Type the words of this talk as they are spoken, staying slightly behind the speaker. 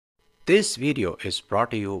This video is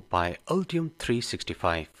brought to you by Altium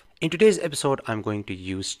 365. In today's episode, I'm going to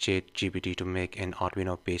use ChatGPT to make an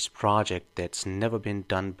Arduino-based project that's never been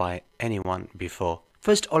done by anyone before.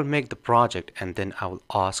 First, I'll make the project and then I will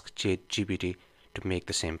ask ChatGPT to make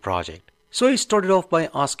the same project. So I started off by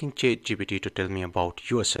asking ChatGPT to tell me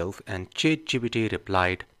about yourself, and ChatGPT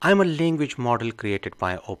replied, I'm a language model created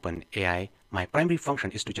by OpenAI. My primary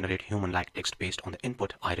function is to generate human-like text based on the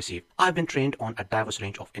input I receive. I've been trained on a diverse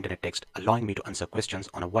range of internet text, allowing me to answer questions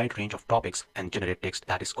on a wide range of topics and generate text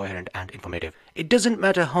that is coherent and informative. It doesn't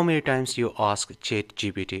matter how many times you ask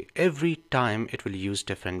ChatGPT, every time it will use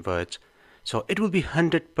different words. So it will be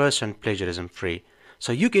 100% plagiarism free.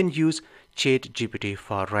 So you can use ChatGPT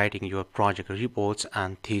for writing your project reports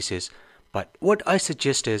and thesis, but what I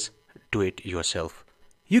suggest is do it yourself.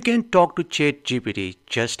 You can talk to ChatGPT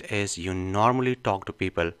just as you normally talk to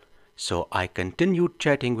people. So I continued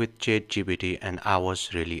chatting with ChatGPT and I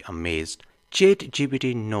was really amazed.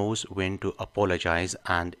 ChatGPT knows when to apologize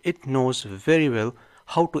and it knows very well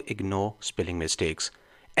how to ignore spelling mistakes.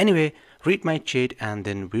 Anyway, read my chat and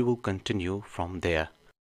then we will continue from there.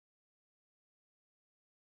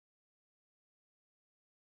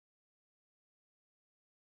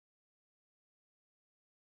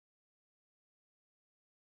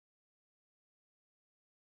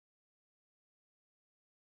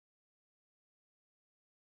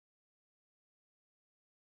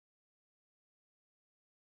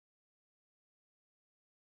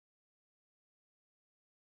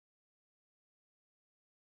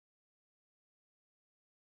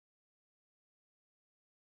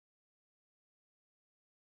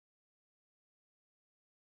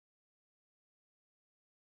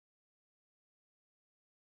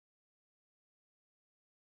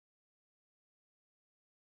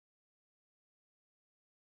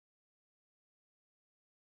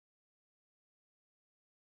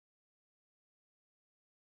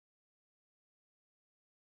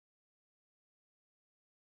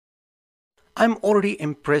 I'm already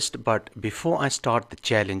impressed, but before I start the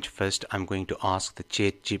challenge, first I'm going to ask the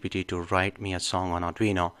ChatGPT to write me a song on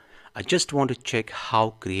Arduino. I just want to check how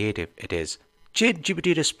creative it is.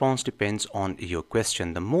 ChatGPT response depends on your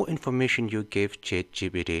question. The more information you give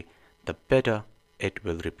ChatGPT, the better it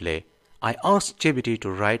will reply. I asked GPT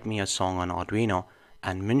to write me a song on Arduino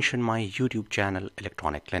and mention my YouTube channel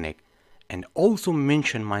Electronic Clinic, and also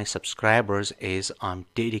mention my subscribers as I'm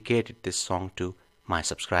dedicated this song to my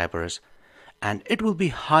subscribers. And it will be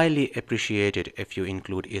highly appreciated if you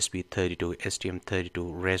include ESP32,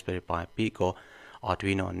 STM32, Raspberry Pi Pico,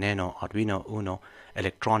 Arduino Nano, Arduino Uno,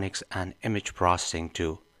 electronics and image processing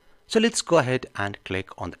too. So let's go ahead and click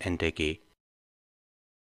on the enter key.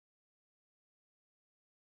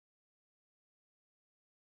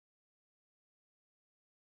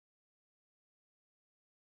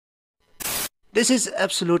 This is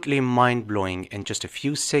absolutely mind-blowing. In just a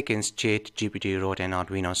few seconds, ChatGPT wrote an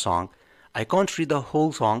Arduino song. I can't read the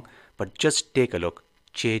whole song, but just take a look.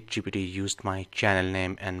 ChatGPT used my channel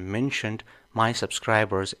name and mentioned my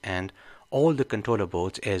subscribers and all the controller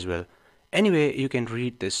boards as well. Anyway, you can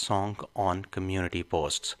read this song on community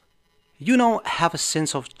posts. You now have a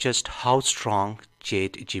sense of just how strong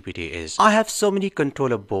ChatGPT is. I have so many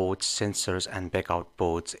controller boards, sensors and backout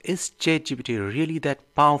boards. Is ChatGPT really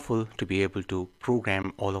that powerful to be able to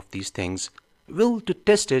program all of these things? Well, to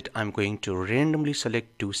test it, I'm going to randomly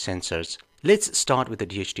select two sensors. Let's start with the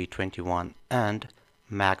DHT21 and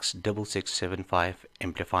MAX 6675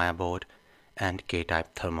 amplifier board and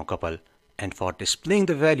K-type thermocouple. And for displaying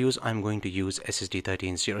the values, I'm going to use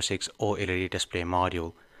SSD1306 OLED display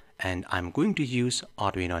module, and I'm going to use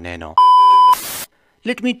Arduino Nano.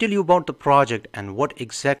 Let me tell you about the project and what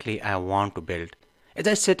exactly I want to build. As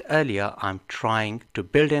I said earlier, I'm trying to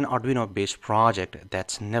build an Arduino-based project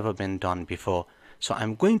that's never been done before. So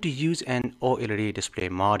I'm going to use an OLED display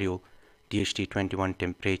module, DHT21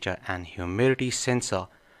 temperature and humidity sensor,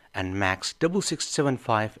 and MAX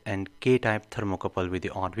 6675 and K-type thermocouple with the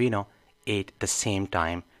Arduino at the same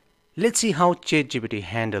time. Let's see how ChatGPT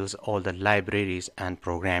handles all the libraries and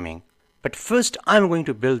programming. But first, I'm going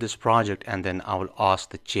to build this project and then I will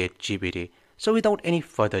ask the ChatGPT. So without any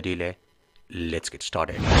further delay, let's get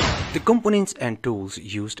started. The components and tools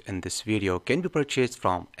used in this video can be purchased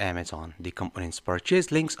from Amazon. The components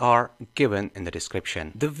purchase links are given in the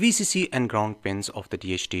description. The VCC and ground pins of the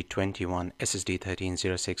DHT21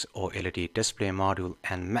 SSD1306 OLED display module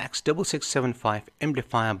and MAX 6675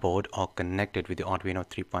 amplifier board are connected with the Arduino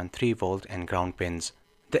 3.3 volt and ground pins.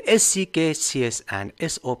 The SCK, CS and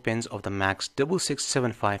SO pins of the MAX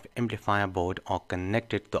 6675 amplifier board are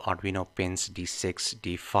connected to the Arduino pins D6,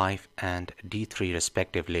 D5 and D3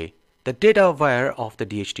 respectively. The data wire of the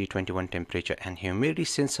DHT21 temperature and humidity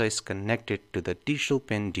sensor is connected to the digital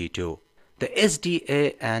pin D2. The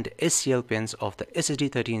SDA and SCL pins of the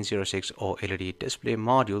SSD1306 OLED display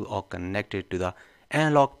module are connected to the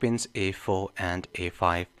analog pins A4 and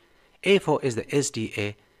A5. A4 is the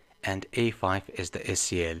SDA and A5 is the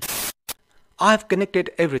SCL. I have connected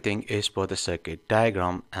everything as per the circuit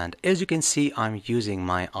diagram, and as you can see, I'm using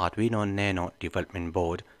my Arduino Nano development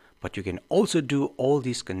board, but you can also do all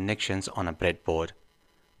these connections on a breadboard.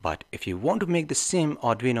 But if you want to make the same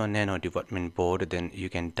Arduino Nano development board, then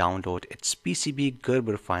you can download its PCB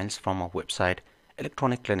Gerber files from our website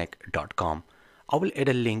electronicclinic.com. I will add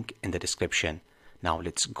a link in the description. Now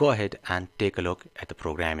let's go ahead and take a look at the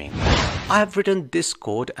programming. I have written this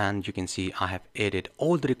code, and you can see I have added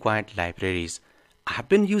all the required libraries. I have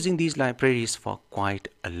been using these libraries for quite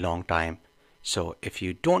a long time. So if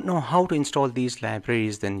you don't know how to install these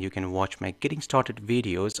libraries, then you can watch my getting started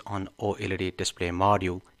videos on OLED display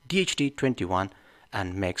module, DHT21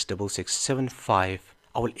 and MEX6675.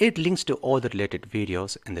 I will add links to all the related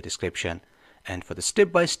videos in the description. And for the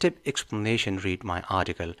step-by-step explanation, read my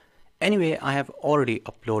article. Anyway, I have already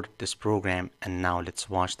uploaded this program, and now let's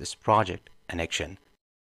watch this project in action.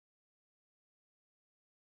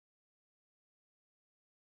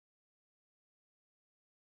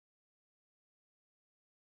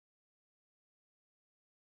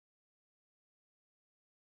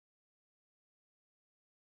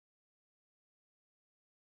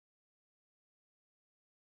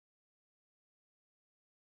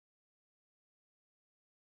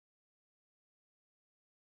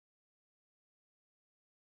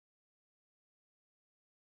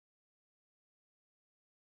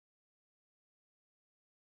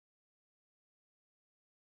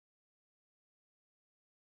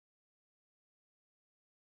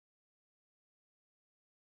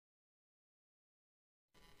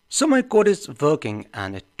 So my code is working,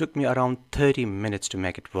 and it took me around 30 minutes to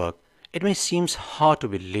make it work. It may seem hard to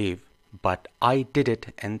believe, but I did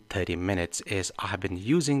it in 30 minutes as I have been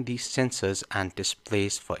using these sensors and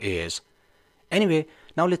displays for years. Anyway,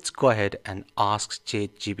 now let's go ahead and ask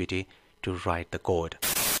ChatGPT to write the code.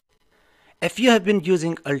 If you have been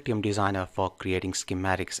using Altium Designer for creating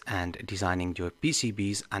schematics and designing your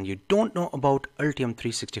PCBs and you don't know about Altium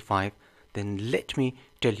 365, then let me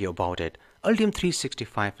tell you about it. Altium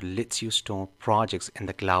 365 lets you store projects in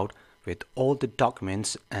the cloud with all the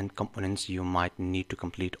documents and components you might need to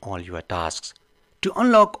complete all your tasks. To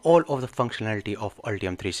unlock all of the functionality of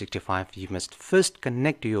Altium 365, you must first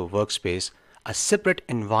connect to your workspace, a separate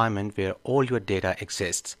environment where all your data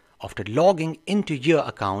exists. After logging into your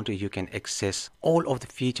account, you can access all of the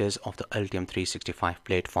features of the Altium 365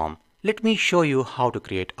 platform. Let me show you how to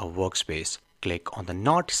create a workspace. Click on the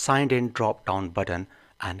Not Signed In drop-down button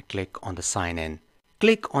and click on the Sign In.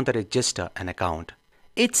 Click on the Register an Account.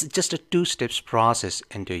 It's just a two-steps process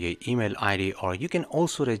into your email ID, or you can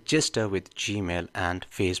also register with Gmail and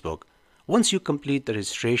Facebook. Once you complete the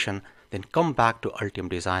registration, then come back to Altium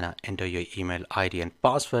Designer, enter your email ID and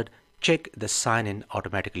password, check the Sign In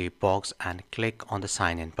automatically box and click on the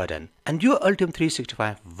Sign In button. And your Altium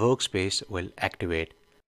 365 workspace will activate.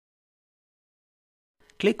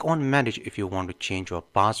 Click on Manage if you want to change your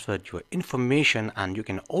password, your information, and you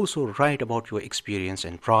can also write about your experience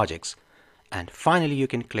in projects. And finally, you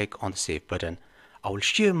can click on the Save button. I will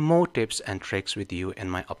share more tips and tricks with you in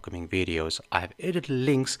my upcoming videos. I have added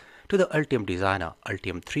links to the Altium Designer,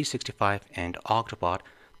 Altium 365 and Octopart,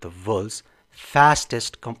 the world's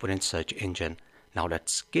fastest component search engine. Now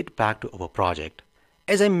let's get back to our project.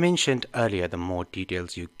 As I mentioned earlier, the more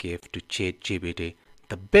details you give to ChatGPT,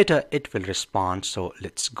 the better it will respond. So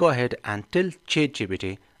let's go ahead and tell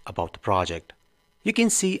ChatGPT about the project. You can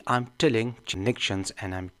see I'm telling connections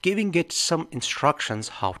and I'm giving it some instructions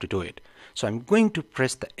how to do it. So I'm going to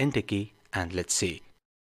press the enter key and let's see.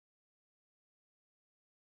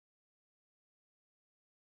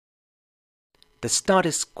 The start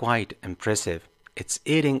is quite impressive. It's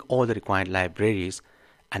adding all the required libraries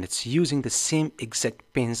and it's using the same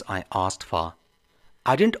exact pins I asked for.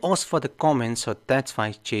 I didn't ask for the comments, so that's why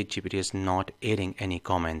ChatGPT is not adding any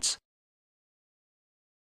comments.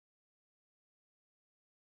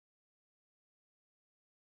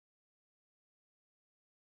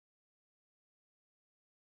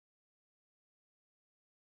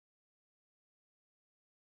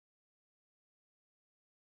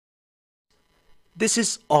 This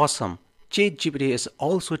is awesome. ChatGPT is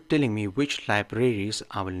also telling me which libraries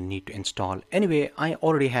I will need to install. Anyway, I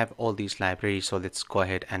already have all these libraries, so let's go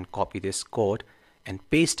ahead and copy this code and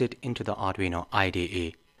paste it into the Arduino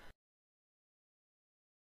IDE.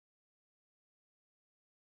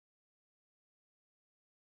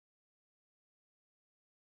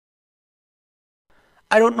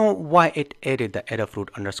 I don't know why it added the Adafruit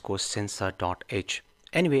underscore sensor.h.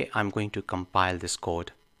 Anyway, I'm going to compile this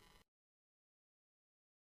code.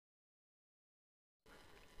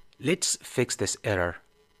 Let's fix this error.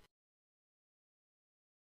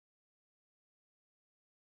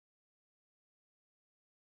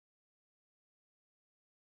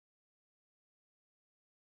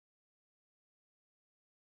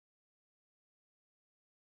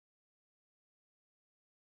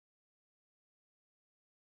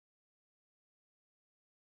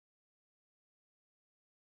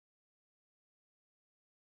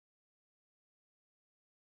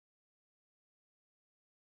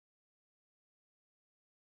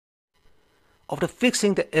 After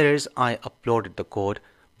fixing the errors, I uploaded the code,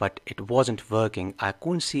 but it wasn't working. I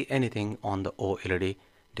couldn't see anything on the OLED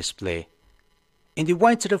display. In the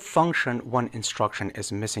white setup function, one instruction is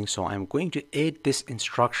missing, so I'm going to add this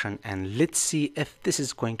instruction and let's see if this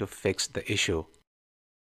is going to fix the issue.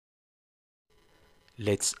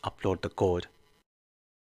 Let's upload the code.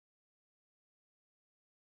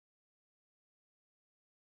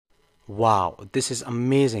 Wow, this is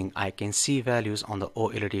amazing. I can see values on the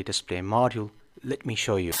OLED display module. Let me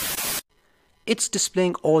show you. It's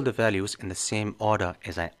displaying all the values in the same order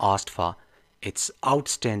as I asked for. It's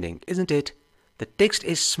outstanding, isn't it? The text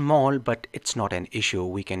is small, but it's not an issue.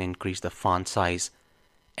 We can increase the font size.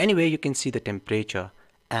 Anyway, you can see the temperature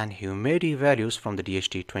and humidity values from the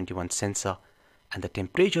DHT21 sensor and the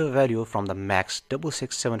temperature value from the Max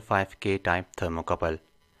 6675K type thermocouple.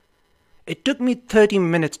 It took me 30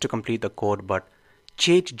 minutes to complete the code, but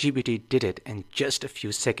ChatGPT did it in just a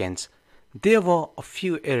few seconds. There were a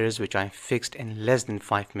few errors which I fixed in less than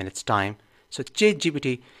 5 minutes time, so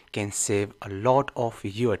ChatGPT can save a lot of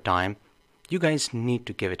your time. You guys need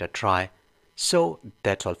to give it a try. So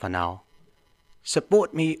that's all for now.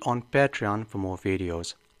 Support me on Patreon for more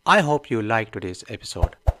videos. I hope you liked today's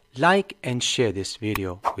episode. Like and share this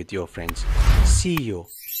video with your friends. See you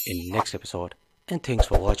in next episode and thanks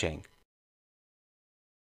for watching.